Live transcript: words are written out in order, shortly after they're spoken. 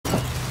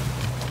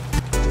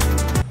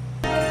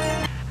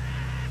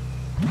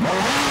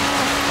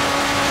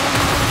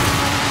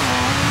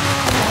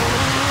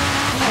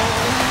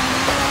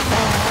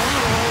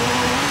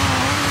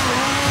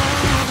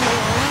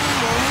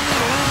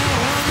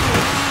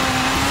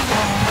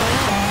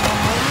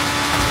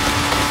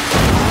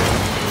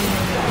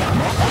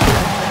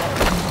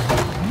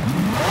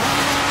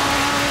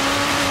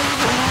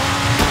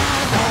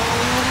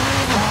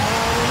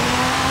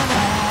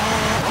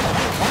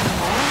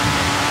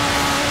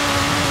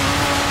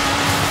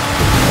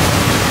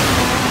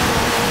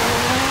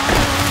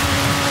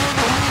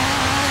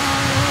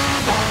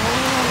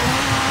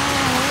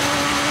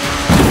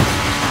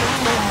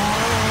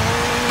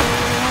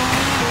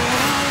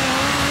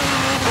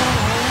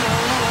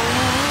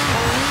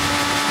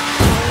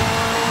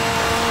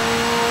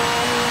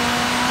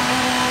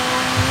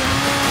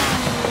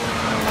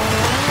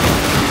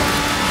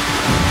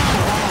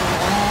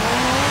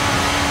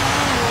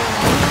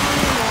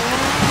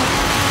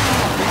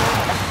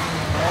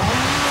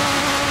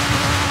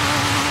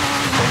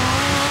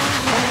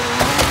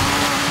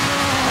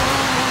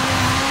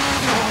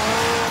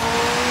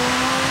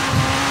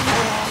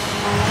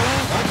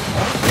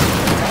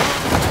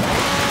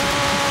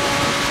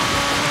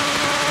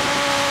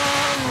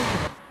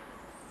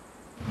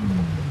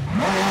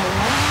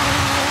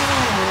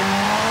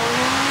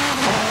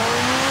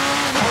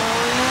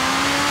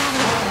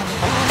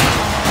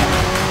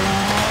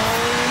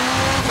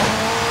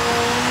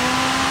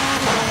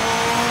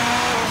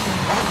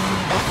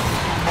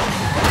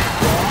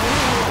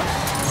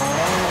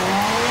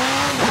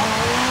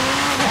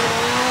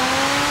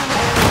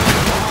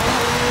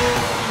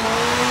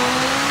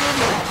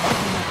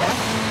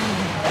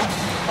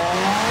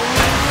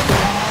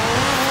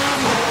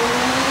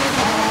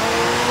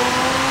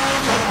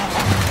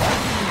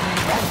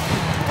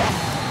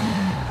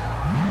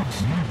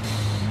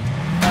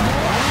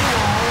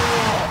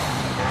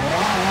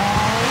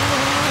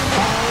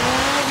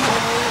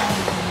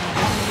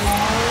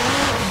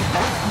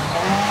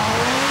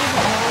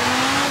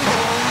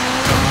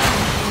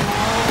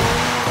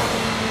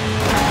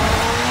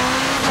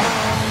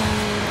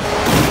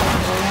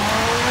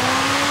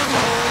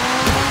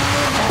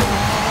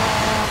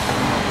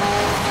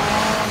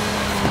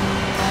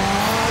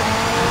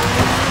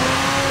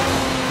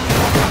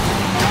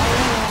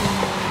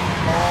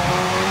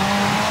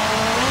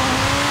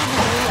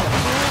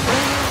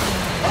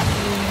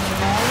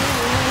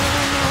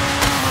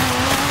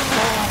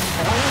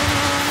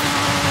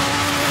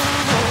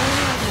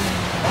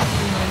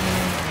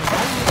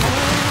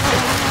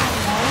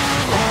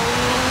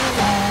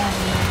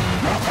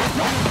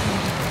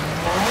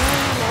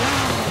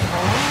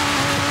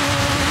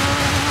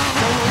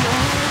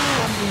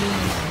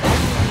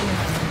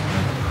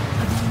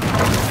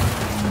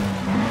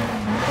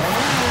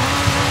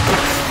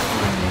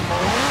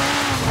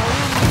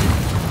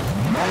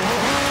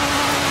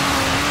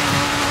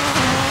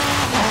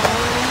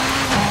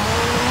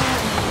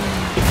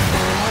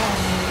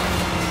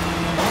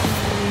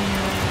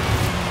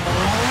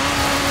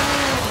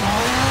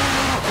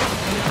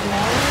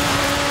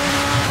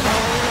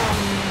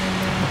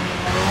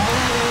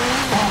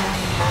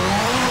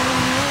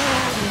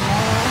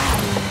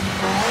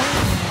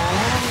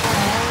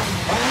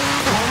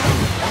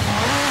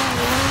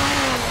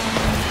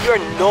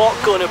You're not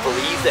gonna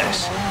believe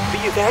this,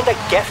 but you've earned a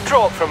gift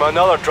drop from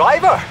another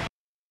driver.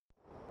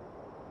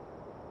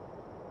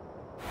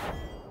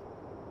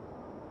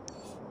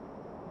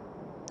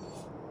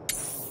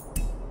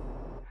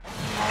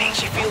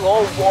 Makes you feel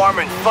all warm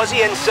and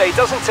fuzzy inside,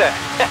 doesn't it?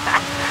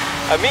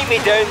 Meet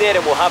me down there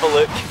and we'll have a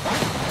look.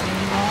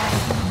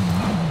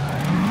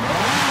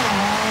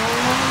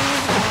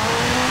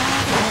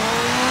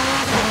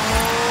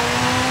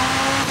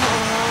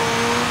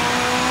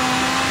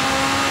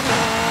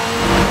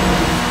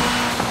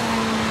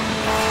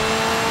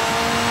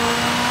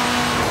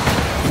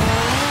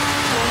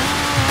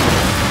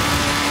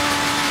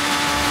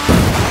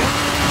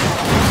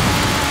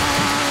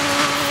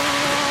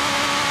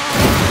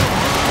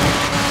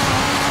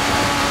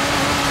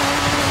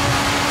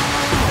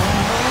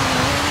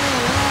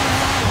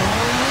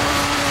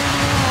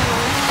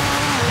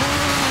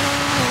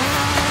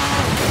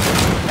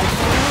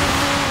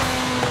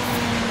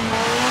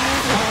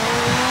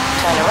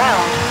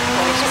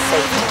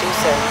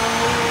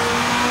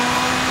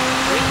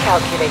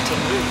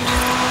 Recalculating route.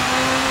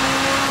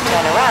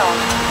 Turn around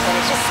when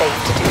it is safe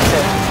to do so.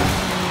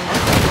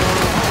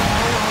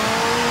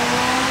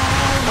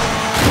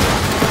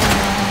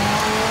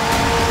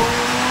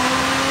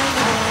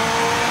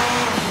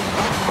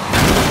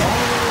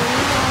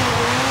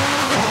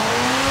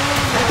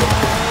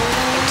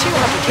 In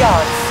 200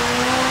 yards,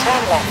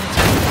 turn left.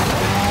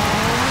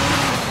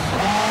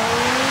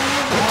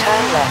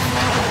 Turn left.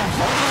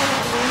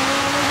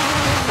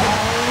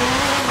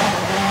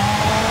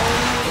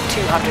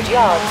 200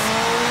 yards,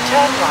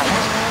 turn right.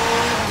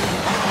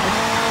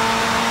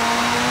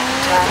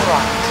 Turn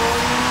right.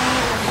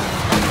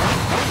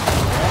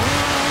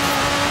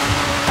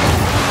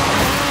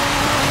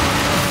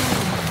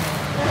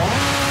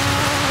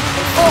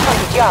 In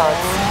 400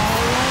 yards,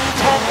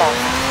 turn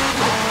left.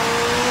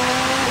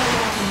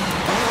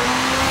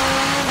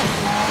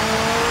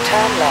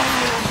 Turn left.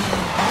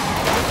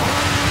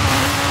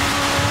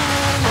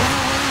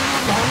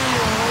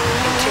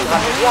 In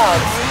 200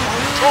 yards,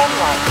 turn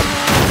right.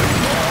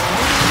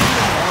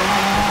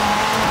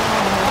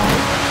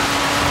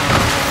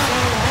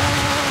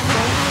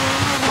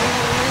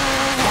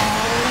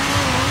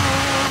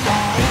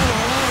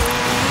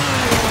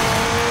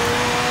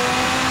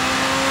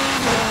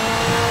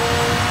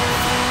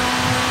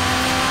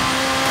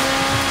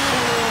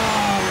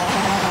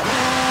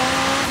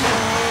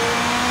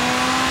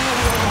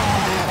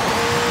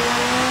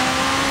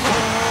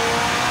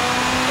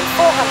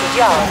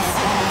 Yards,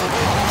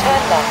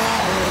 turn left.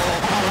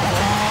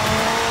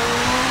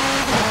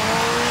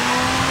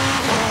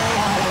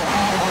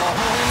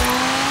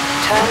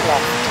 Turn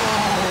left.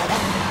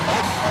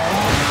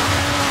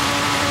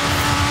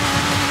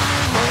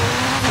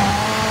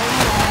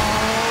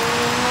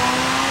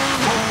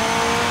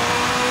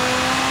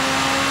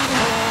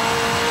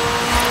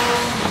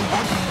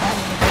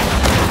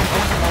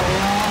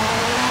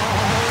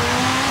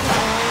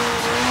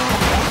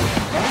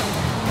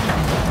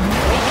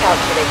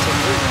 Recalculating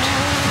route.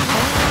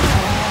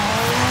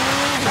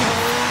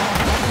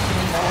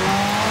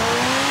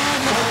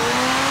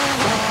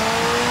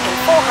 In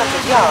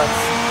 400 yards,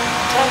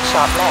 turn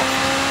sharp left.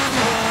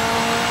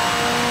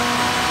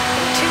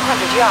 In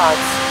 200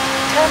 yards,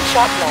 turn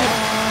sharp left.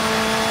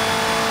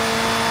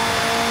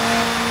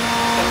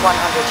 In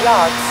 100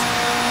 yards,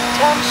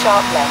 turn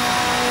sharp left.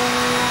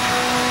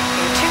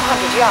 In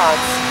 200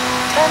 yards,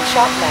 turn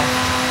sharp left.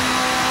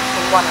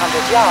 In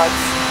 100 yards,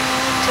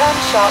 turn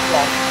sharp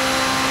left.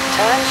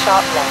 Turn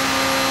sharp left.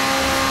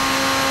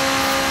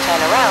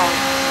 Turn around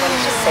when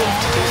it is safe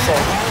to do so.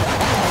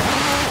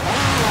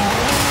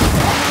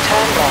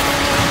 Turn left.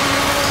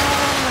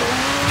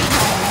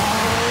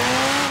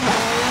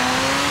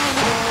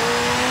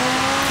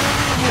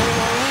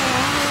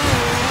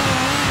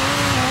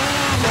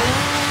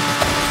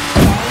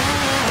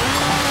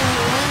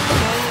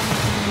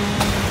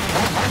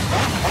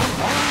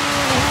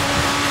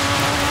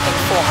 In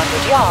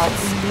 400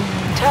 yards,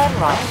 turn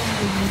right.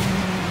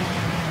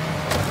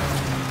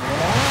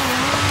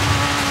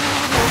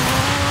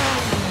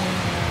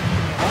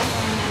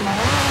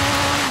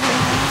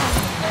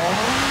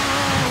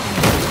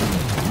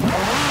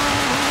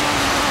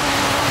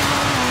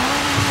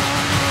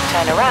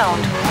 Turn around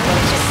when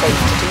it is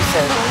safe to do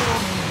so.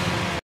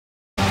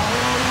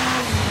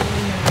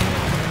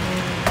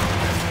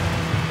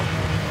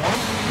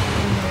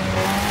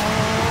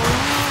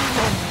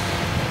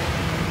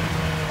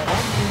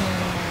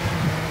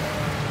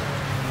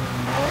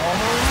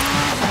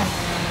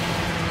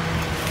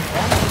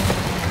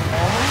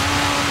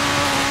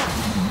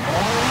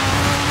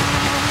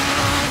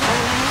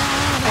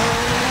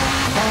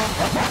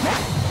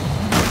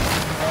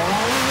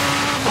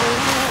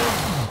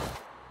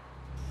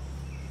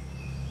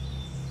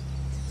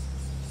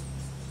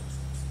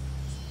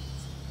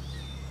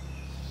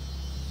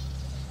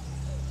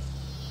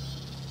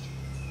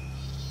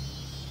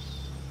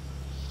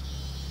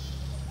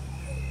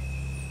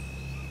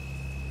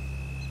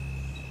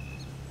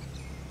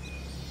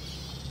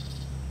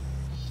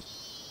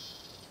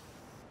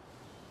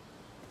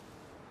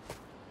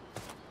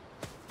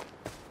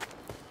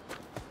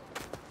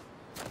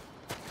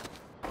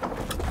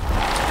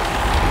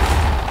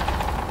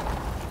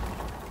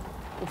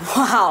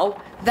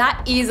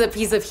 That is a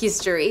piece of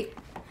history.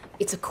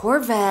 It's a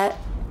Corvette,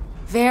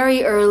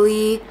 very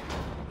early,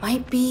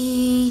 might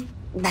be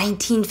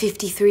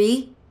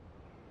 1953.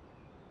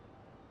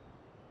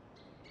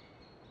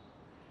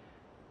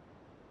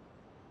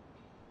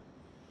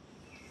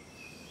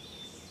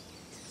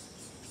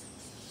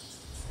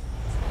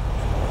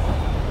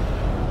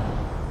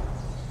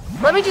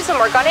 Let me do some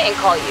work on it and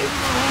call you.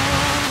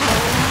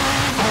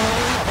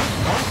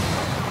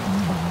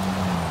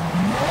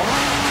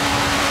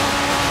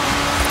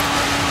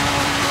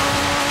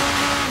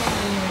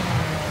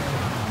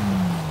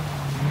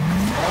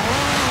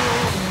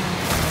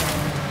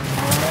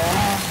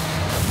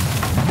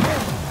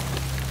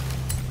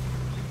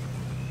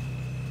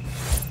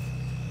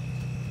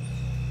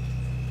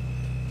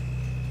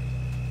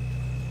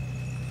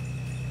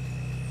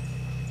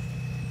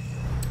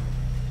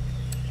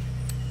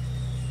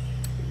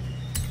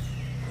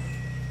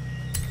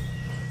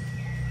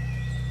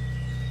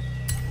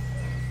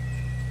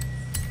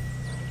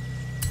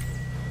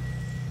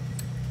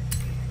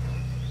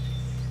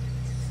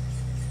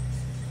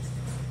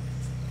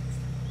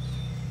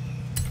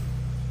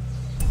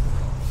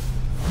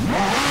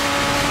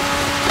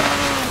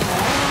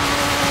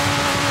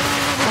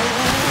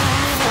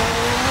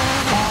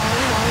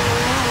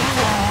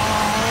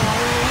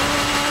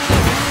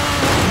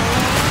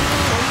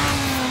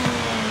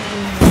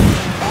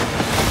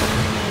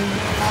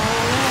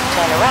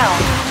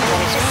 Around when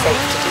it is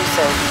safe to do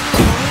so.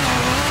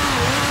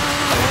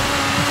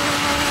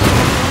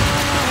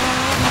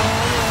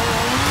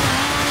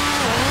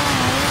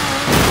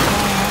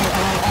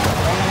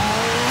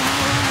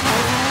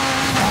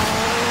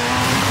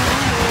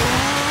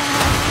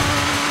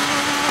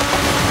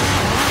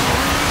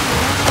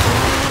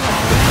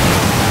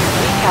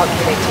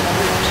 Recalculating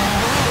route.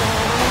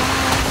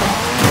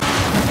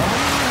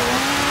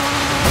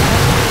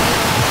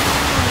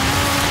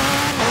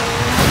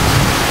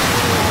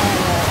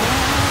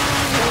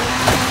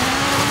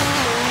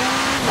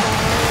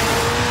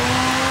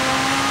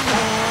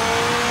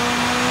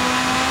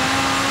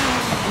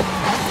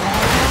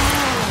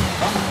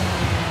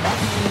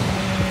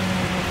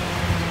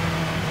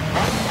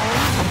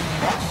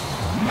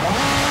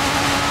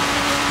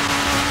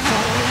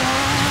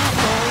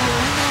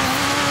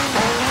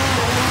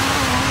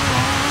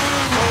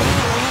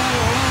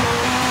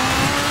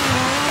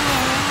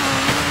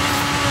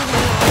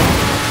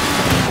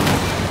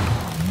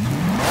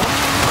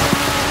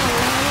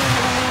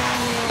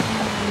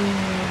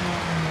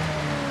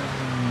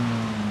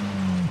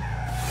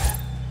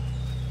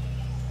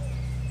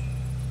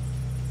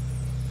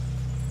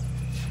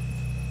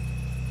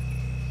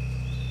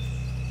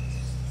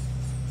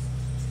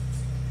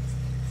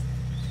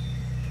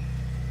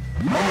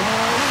 In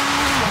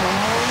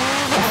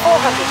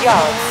 400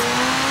 yards,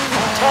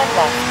 turn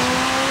left.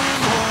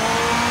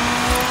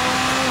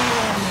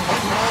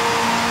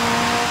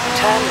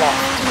 Turn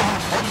left.